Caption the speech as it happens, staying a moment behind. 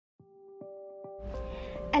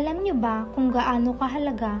Alam niyo ba kung gaano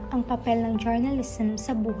kahalaga ang papel ng journalism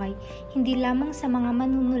sa buhay, hindi lamang sa mga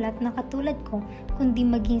manunulat na katulad ko, kundi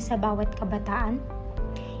maging sa bawat kabataan?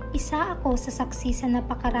 Isa ako sa saksi sa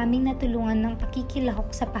napakaraming natulungan ng pakikilahok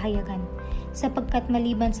sa pahayagan, sapagkat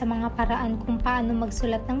maliban sa mga paraan kung paano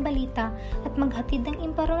magsulat ng balita at maghatid ng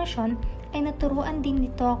impormasyon, ay naturuan din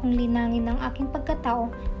nito akong linangin ng aking pagkatao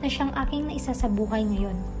na siyang aking naisa sa buhay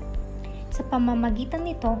ngayon. Sa pamamagitan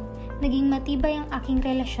nito, naging matibay ang aking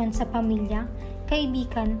relasyon sa pamilya,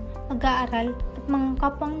 kaibigan, mag-aaral at mga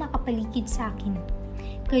kapwang nakapaligid sa akin.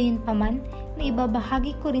 Gayunpaman,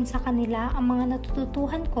 naibabahagi ko rin sa kanila ang mga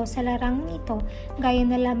natututuhan ko sa larangang ito gaya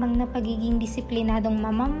na lamang na pagiging disiplinadong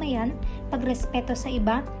mamamayan, pagrespeto sa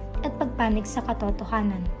iba at pagpanig sa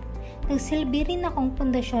katotohanan. Nagsilbi rin akong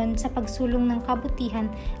pundasyon sa pagsulong ng kabutihan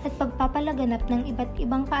at pagpapalaganap ng iba't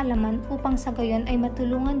ibang kaalaman upang sa gayon ay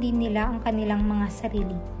matulungan din nila ang kanilang mga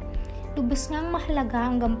sarili. Lubos ngang mahalaga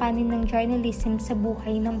ang gampanin ng journalism sa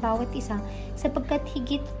buhay ng bawat isa sapagkat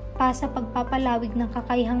higit pa sa pagpapalawig ng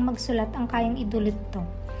kakayahang magsulat ang kayang idulot ito.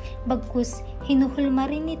 Bagkus,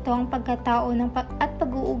 hinuhulma rin nito ang pagkatao at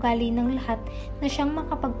pag-uugali ng lahat na siyang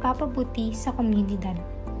makapagpapabuti sa komunidad.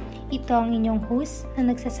 Ito ang inyong host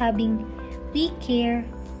na nagsasabing, we care,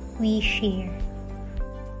 we share.